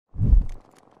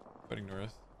Fighting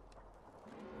north.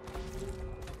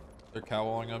 They're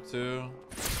catwalling up too.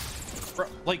 Bro,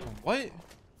 like what?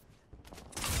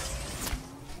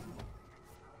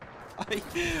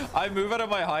 I move out of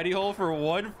my hidey hole for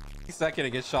 1 second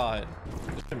and get shot.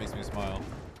 This shit makes me smile.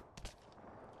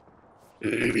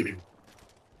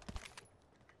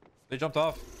 They jumped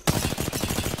off.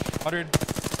 100.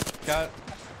 Got.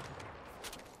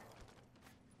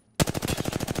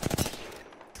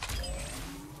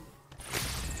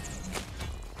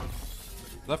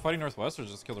 Is that fighting northwest or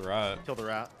just kill the rat? Kill the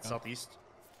rat. Yeah. Southeast.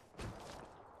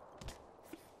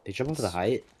 They jump into the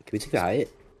height. Can we take the height?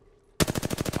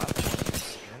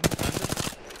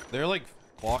 They're like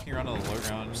walking around on the low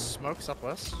ground. Smoke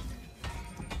southwest.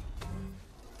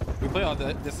 We play on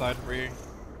this side for you.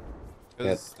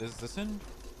 Yep. Is this in?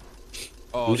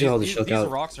 Oh, these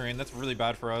rocks are in. That's really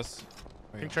bad for us.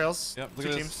 Pink trails. Yep, look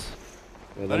Two at teams. this.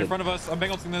 Right in front of us. I'm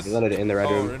bangling this. Let it in the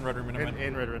red room. In red room.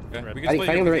 In red room. Okay. We can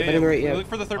fighting the right. Fighting the right. Yeah. Look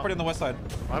for the third party on the west side.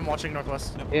 I'm watching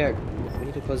northwest. Yep. Yeah. We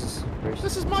need to close this first.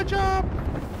 This is my job.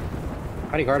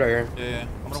 Hiding guard out here. Yeah.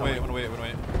 I'm gonna wait. I'm gonna wait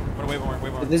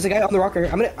more. There's a guy on the rocker.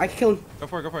 I can kill him. Go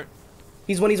for it.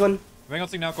 He's one.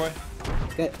 Bangling now, Koi.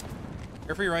 Okay.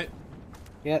 Here for you, right?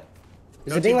 Yeah.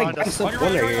 There's a thing like on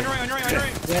your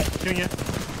right. Yeah. Doing you.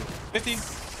 50.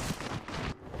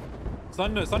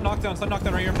 Sun knockdown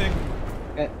right here, thing.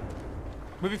 Yeah.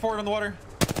 Moving forward on the water.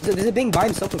 There's a bang by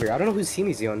himself over here. I don't know whose team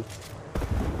he's on.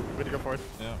 Way to go forward.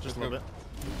 Yeah, just a little bit.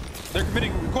 They're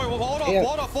committing. Koi, wall it off. Yeah.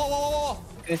 Wall.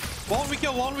 Okay. Wall and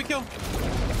we kill.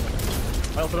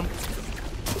 I ulted him.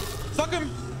 Suck him.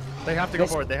 They have to go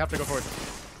forward. I'm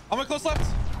gonna close left.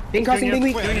 Bang crossing, bang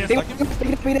weak. Nice.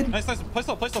 Place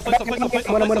up. I think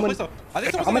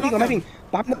I'm hitting.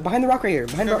 Behind the rock right here.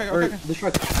 Behind the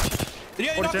truck.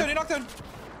 Yeah, he knocked down.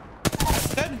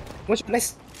 Dead. One shot,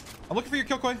 nice. I'm looking for your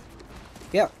kill, Koi.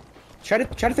 Yeah. Try to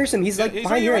thirst him. He's like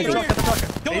behind you right here.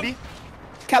 Kill him.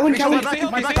 Catwin. Stay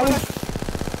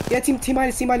Yeah, team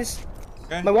minus.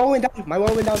 Okay. My wall went down.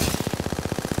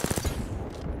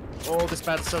 Oh, this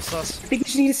bat's so sus. I think we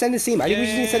just need to send the team.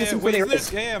 Before they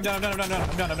rest. Yeah, I'm down.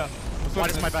 Why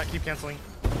does my back keep canceling?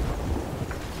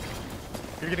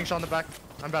 You're getting shot in the back.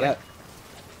 I'm batting. Yeah.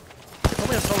 It's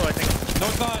only a solo, I think. No,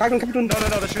 it's not. Cartoon. No,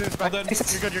 they're shooting his back.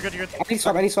 You're good. I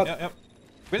need swap. Yep.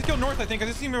 We have to kill north, I think. I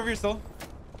just see him over here still.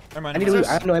 Never mind. I need to loot.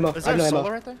 I have no ammo. Is there a solo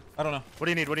right there? I don't know. What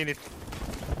do you need? Is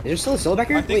there still a solo back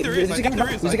here? I think there is. There's a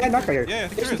guy knocked right here. Yeah,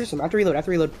 There's him. I have to reload.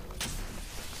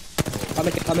 I'll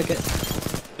make it.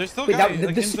 There's still guys.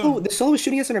 The solo was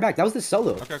shooting us in our back. That was the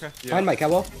solo. Okay. Behind my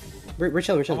catwall. We're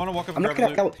chilling. I wanna walk up I'm and not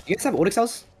gonna grab catwall. You guys have Odex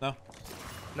cells?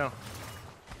 No.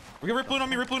 We can rip balloon on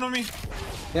me.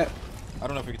 Yeah. I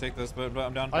don't know if we can take this, but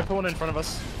I'm down. I pull one in front of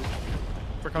us.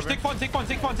 For cover. Take fun.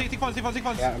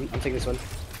 Yeah, I'm taking this one.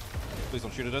 Please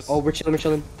don't shoot at us. Oh, we're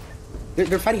chilling.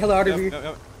 They're fighting hella hard over here.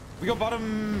 Yep. We go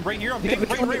bottom right here. Right here.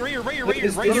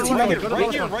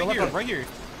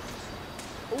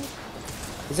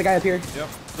 There's a guy up here. Yep.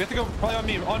 We have to go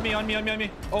probably on me.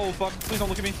 Oh fuck! Please don't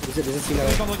look at me. There's a team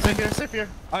Please don't look at me. Safe here.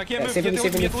 I can't move. You have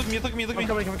to look at me.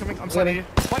 I'm coming. I'm sliding you.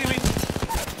 Fighting me.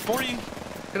 40. Hit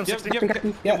him 60.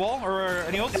 You have wall or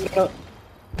any else? No.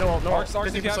 Arcs,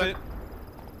 if you have it.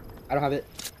 I don't have it.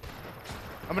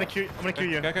 I'm gonna queue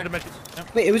you. Okay.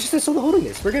 Wait, it was just a solo holding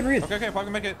this. We're good. Okay, if I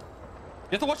can make it.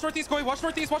 You have to watch northeast, Koi. Watch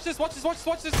northeast. Watch this.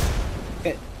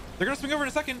 Okay. They're gonna swing over in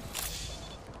a second.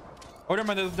 Oh, never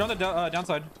mind. They're on the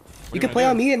downside. You can play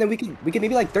on me, and then we can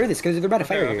maybe like third this because they're about to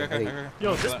fire here. Okay.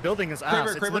 Yo, this building is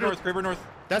ass. Kraber North.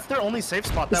 That's their only safe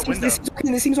spot. That window.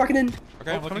 This team's walking in.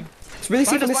 Okay, I'm looking. It's really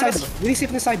safe on this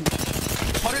side.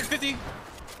 150.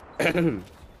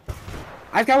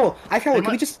 I've got Can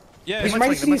we just? Yeah. We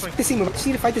just need to fight this team. We just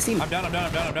need to fight this team. I'm down.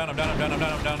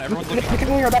 Everyone's looking. We're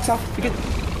covering our backs off. We can.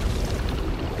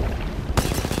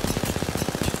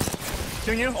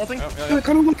 Killing you, ulting.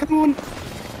 Come on.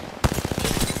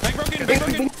 Bank broken.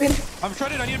 I'm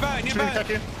shredded. I need a bat.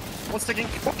 One's sticking.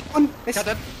 Nice. Got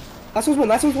dead. Last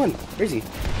one's one. Where is he?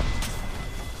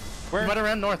 Where? You might have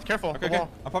ran north. Careful. Okay. I'm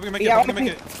probably gonna make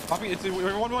it. Popping. It's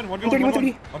 1v1.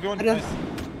 1v1. Nice.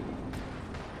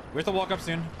 We have to walk up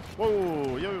soon.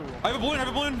 Whoa, yo. I have a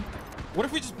balloon. What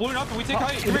if we just balloon up and we take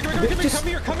height? Come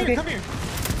here.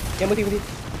 Yeah, I'm with you.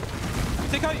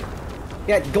 Take height.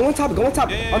 Yeah, go on top.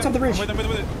 Yeah. On top of the bridge. I'm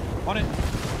with it. On it.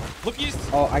 Look east.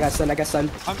 Oh, I got stun. I'm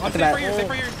safe right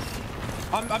here.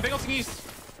 I'm bangling east.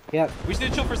 Yeah. We just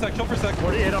need to chill for a sec.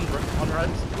 48 on red.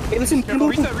 Hey, listen. Careful,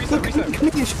 reset. Come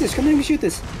in and shoot this. Come in and shoot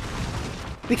this.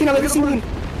 We cannot let this thing win.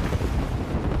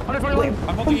 141.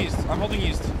 I'm holding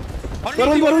east.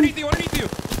 Underneath you.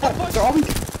 They're all weak.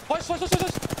 Flush.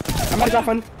 I'm gonna drop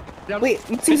one. Down. Wait,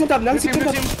 team's on top. Now the team's on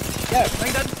top. Yeah.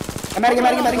 Bang dead. I'm adding. Go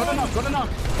to knock.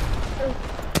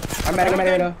 I'm adding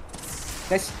right now.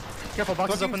 Nice. Careful,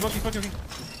 box is open. Smoking.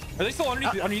 Are they still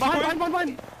underneath you?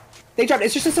 Behind. They dropped.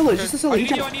 It's just a solo. Just a solo. I need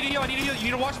you. You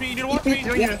need to watch me. You Doing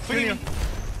you.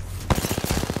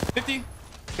 50.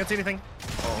 Can't see anything. Oh,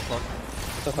 fuck.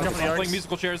 Careful the I'm yards. playing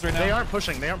musical chairs right now. They aren't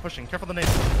pushing. Careful the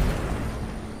nades.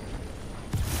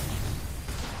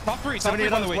 Top three,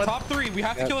 by the way. Top three. We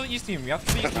have to kill the East team.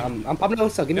 I'm popping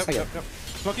out, so give me a second. Yep.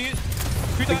 Smoking it.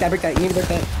 Break that. You need to break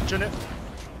that. Chin it.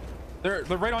 They're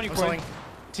right on you, I'm Koi. selling.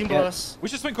 Team below us. We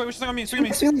should swing, Koi. We should swing on me. Swing on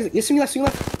me. Swing left.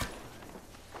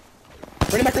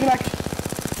 Bring it back.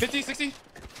 50, 60.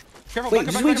 Careful. Wait,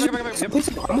 Back just up. wait. Yep. Play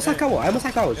slow. I almost had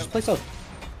Kawo. Just play slow.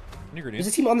 There's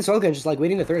a team on the soil gun just like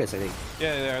waiting to third us, I think.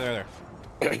 Yeah, they're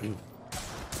there.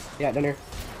 Yeah, down here.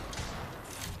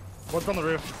 One's on the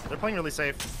roof. They're playing really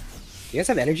safe. You guys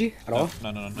have energy at all?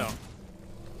 No. No.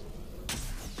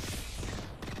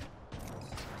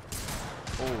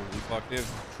 Holy fuck, they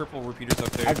have triple repeaters up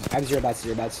there. I have zero bats. I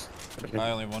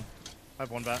only have one. I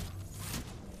have one bat.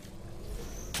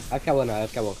 I have Kawo now.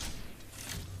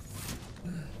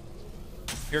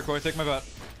 Here, Koi, take my bat.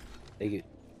 Thank you.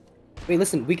 Wait,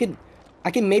 listen, I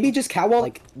can maybe just Kawo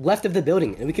like left of the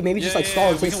building, and we can maybe just like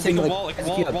stall and we say can like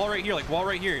wall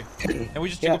right here, and we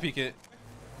just jiggle peek it.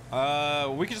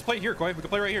 We can just play here, Koi. We can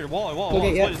play right here. Wall.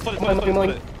 Okay, yeah. Split it.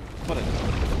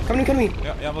 Come to me.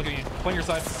 Yeah, I'm looking at you. Playing your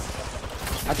side.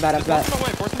 After that.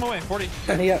 Force them away. 40.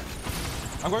 Yeah.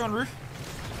 I'm going on roof.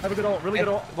 I have a good ult. Really good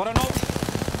ult. What I know.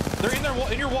 They're in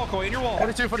in your wall, Koi. In your wall.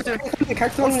 42. One's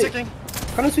sticking.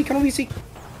 Come on, sweet.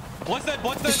 Blood's dead.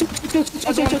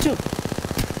 Chill.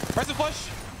 Press the flush.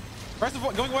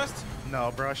 Going west.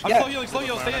 No, bro. I'm slow healing. Stay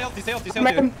healthy.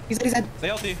 He's dead. Stay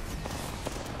healthy.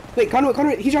 Wait,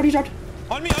 Conrad, he dropped.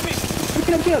 On me. Kill him.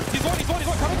 He's one. Come on.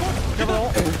 Careful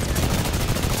ult.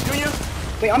 Doing you.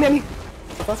 Wait, on me.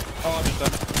 Oh, I'm just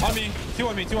dead. On me. Two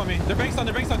on me. They're bank stunned.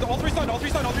 All three stunned.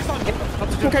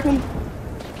 Crack him.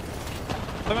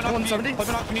 Let me knock 170. Let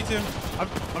me knock. We need to. I'm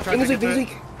trying to get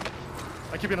Weak.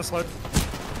 I keep getting slowed.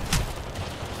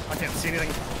 I can't see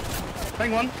anything.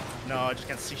 Bang one. No, I just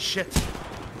can't see shit.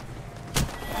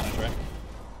 Nice try.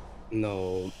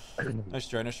 No. Nice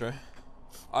try.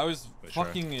 I was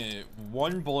fucking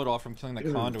one bullet off from killing that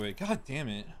conduit. God damn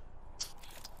it.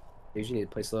 You usually need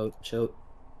to play slow. Chill.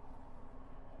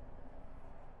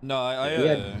 No,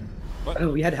 what? Oh,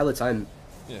 we had hella time.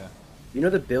 Yeah. You know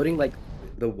the building, like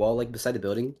the wall, like beside the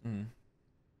building.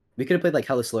 We could have played like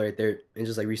hella slow right there and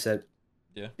just like reset.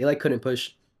 Yeah. They like couldn't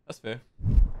push. That's fair.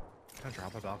 Can I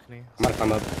drop a balcony? I'm gonna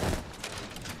climb up.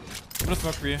 I'm gonna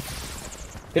smoke for you.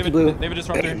 50 blue. David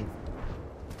disruptor.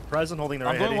 Horizon holding the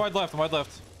right. I'm going wide left. I'm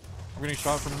getting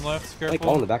shot from the left. Careful. Like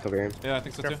all in the back over here. Yeah, I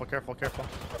think so too. Careful.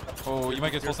 Oh, you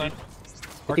might get full sign.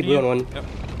 50 blue on one. Yep.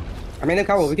 I mean,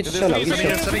 Kawo, we could just show now.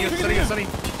 Setting.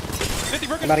 50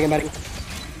 broken. I'm batting.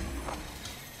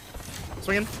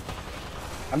 Swinging.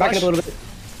 I'm backing up a little bit.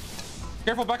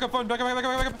 Careful, back up. I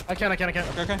can't. Okay.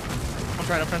 I'm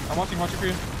trying. I'm watching for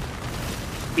you.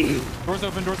 Doors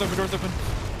open.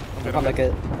 I'm back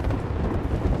it.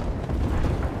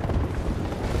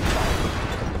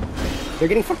 They're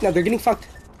getting fucked now.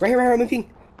 Right here, I'm moving.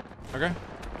 Okay.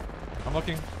 I'm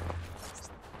looking.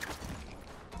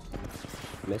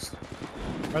 Missed.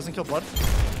 Horizon killed blood.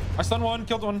 I stunned one,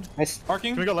 killed one. Nice.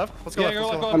 Arcing. Can we go left? Let's go Yeah,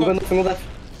 left. go I'm going left.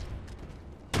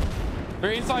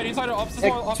 They're inside, opposite Hey,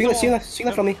 wall. swing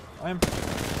left from me. I am.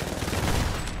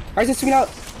 Horizon, swing out.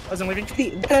 Horizon leaving.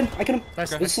 Dead. I killed him.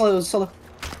 Nice. It was solo.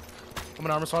 I'm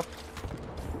an armor swap.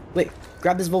 Wait,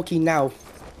 grab this Volkey now.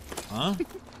 Huh?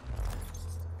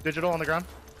 Digital on the ground.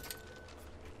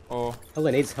 Oh.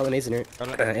 Hella nades in here.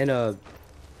 Got it. And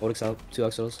old XL, 2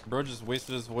 XLs. Bro just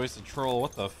wasted his voice to troll.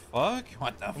 What the fuck?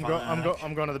 What the fuck?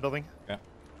 I'm going to the building. Okay.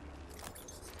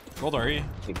 Gold RE.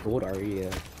 Okay, gold RE, yeah.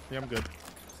 Yeah, I'm good.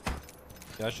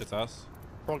 Yeah, that shit's ass.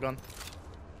 Full gun.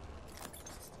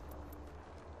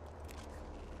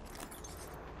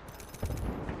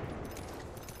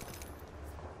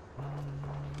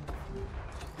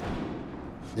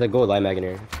 There's a gold light mag in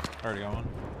here. I already got one.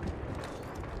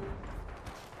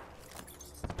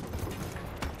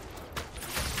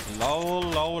 Lol.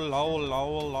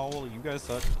 You guys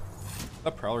suck. Is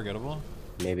that Prowler gettable?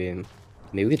 Maybe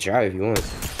we could try if you want.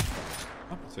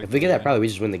 Oh, If we get that Prowler, we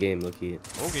just win the game, low-key.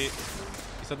 Okay. You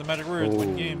said the magic words,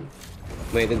 win game.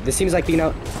 Wait, this seems like peeking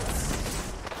out.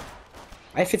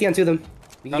 I have 50 on 2 of them.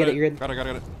 We can get it, you're good. Got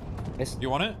it. Nice. You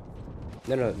want it?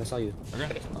 No, that's all you.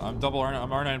 Okay. I'm double R9. I'm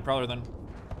R9 Prowler then.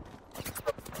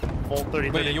 Full 30.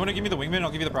 Wait, you want to give me the wingman?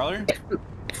 I'll give you the Prowler?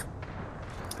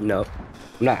 No.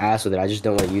 I'm not ass with it, I just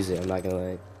don't want to use it, I'm not gonna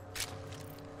lie.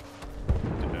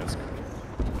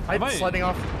 Hyde sliding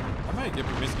off. I might get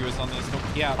promiscuous on this.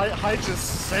 Yeah. Hyde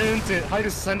just sent it. Hyde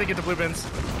is sending it to blue bins.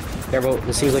 Careful,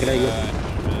 the team's looking at you.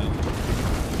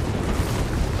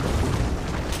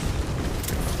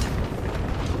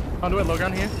 Conduit, low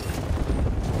ground here.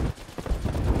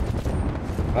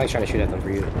 I was trying to shoot at them for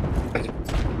you.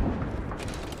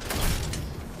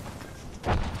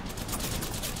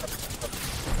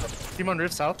 Team on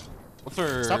roof south. What's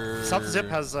our... South zip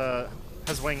has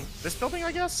wing. This building,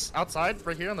 I guess? Outside,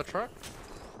 right here on the truck?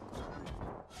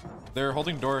 They're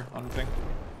holding door on the thing.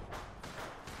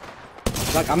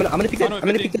 Like, I'm gonna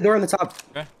peek the door on the top.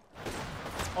 Okay.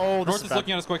 Oh, North is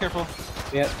looking at us, quite careful.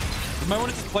 Yeah. You might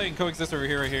want to just play and coexist over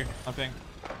here, right here. On ping.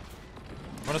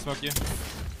 I want to smoke you.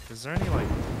 Is there any, like...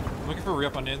 I'm looking for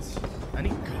re-up on nids. Any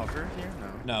cover here?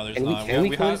 No. No, there's not.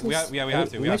 We have to.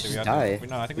 We have to.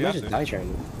 No, I think we have to. Die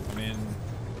trying. I mean...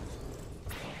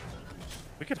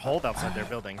 We could hold outside their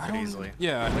building pretty easily.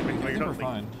 Yeah, I think we're fine.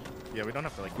 fine. Yeah, we don't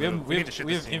have to, like, We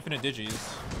have infinite digis.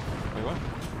 Wait, what?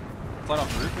 Slide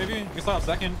off the roof, maybe? You can slide off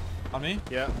second. On me?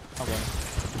 Yeah. Okay.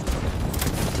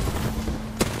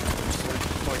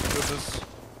 Like, this.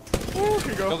 Ooh,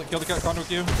 here you go. Kill the conduit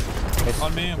with you. Yes.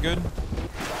 On me, I'm good.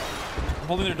 I'm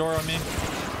holding their door on me.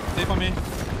 Safe on me.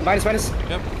 Minus.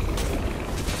 Yep.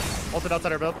 Ulted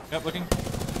outside our build. Yep, looking.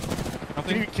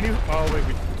 Nothing. Can you? Oh, wait,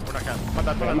 we're not counting. My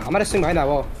bad. I'm gonna swing behind that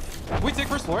wall. Can we take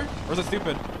first floor? Or is it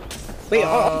stupid? Wait,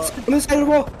 I'm on the side of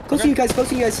the wall. Close to you guys,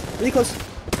 really close.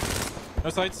 No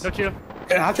sights. No Q.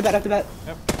 After that. Yep.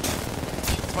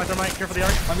 It's my thermite. Care for the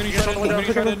arc. I'm gonna get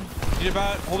shredded. Need a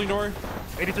bat. Holding door.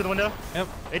 80 through the window. Yep.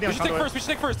 80 We should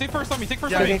take first. Take first on me. Take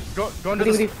first yeah, on me. Go under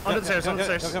the stairs.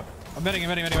 Yep. I'm betting.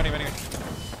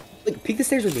 Wait, peek the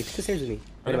stairs with me.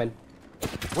 Wait a minute.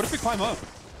 What if we climb up?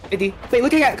 50. Wait,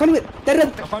 looking at conduit. Dead.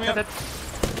 I'm climbing up.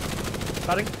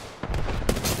 Batting.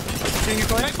 Seeing you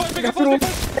going. Nice flash. Big I'm flash.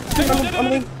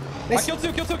 I Nice. killed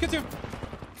two.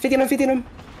 50 on him.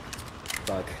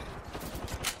 Fuck.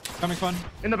 Coming fun.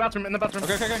 In the bathroom.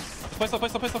 Okay. Place up. I'm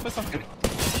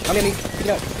getting pick it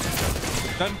up.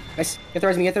 Done. Nice. Get the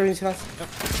res me fast. Yep.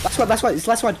 Last squad. It's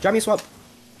last squad. Drive me a swap.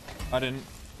 I didn't.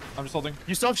 I'm just holding.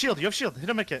 You still have shield. Hit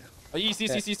him, make it.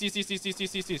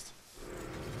 East.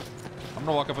 I'm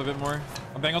gonna walk up a bit more.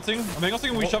 I'm bangling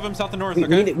and we shove him south and north. We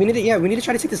Okay. need to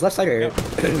try to take this left side right here.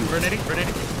 Grenading.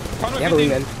 Yeah, but we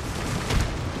man.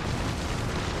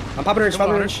 I'm popping her.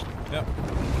 Yep.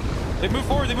 They move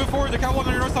forward. They're catwalk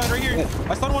on your north side right here. Yeah.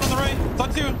 I stun one on the right.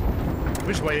 Stun two.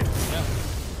 We should wait. Yeah.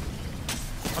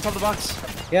 On top of the box.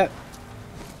 Yeah.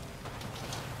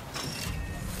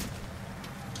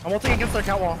 I'm ulting against their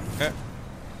catwall. Okay.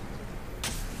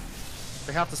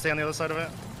 They have to stay on the other side of it.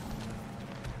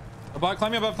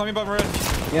 Climb me above, red.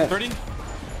 Yeah. 30.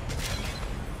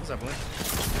 What's that, blue?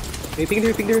 Hey,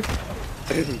 peeking through.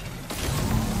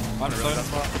 On the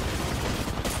side.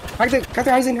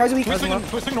 Counter Heisen weak. Can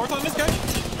we swing north on this guy?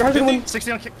 50.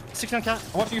 60 on cat.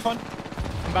 I'm watching you fun.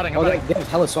 I'm batting. Oh, they have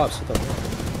hella swaps. I'm batting.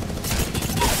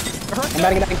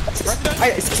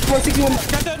 61.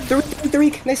 They're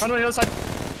weak. Nice. On the other side.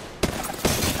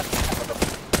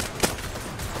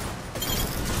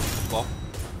 Well.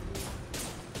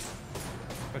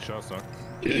 Nice shot, Stock.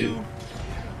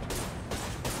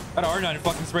 That R9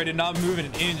 fucking spray did not move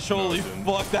an inch. Holy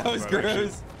fuck, that was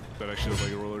gross. That actually looked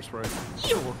like a roller spray.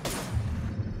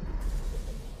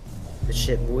 Good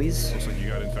shit, boys. Looks like you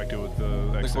got infected with the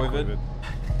COVID.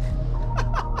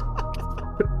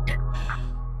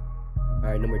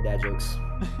 Alright, no more dad jokes.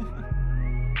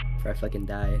 Before I fucking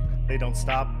die. They don't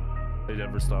stop. They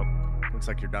never stop. Looks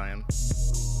like you're dying.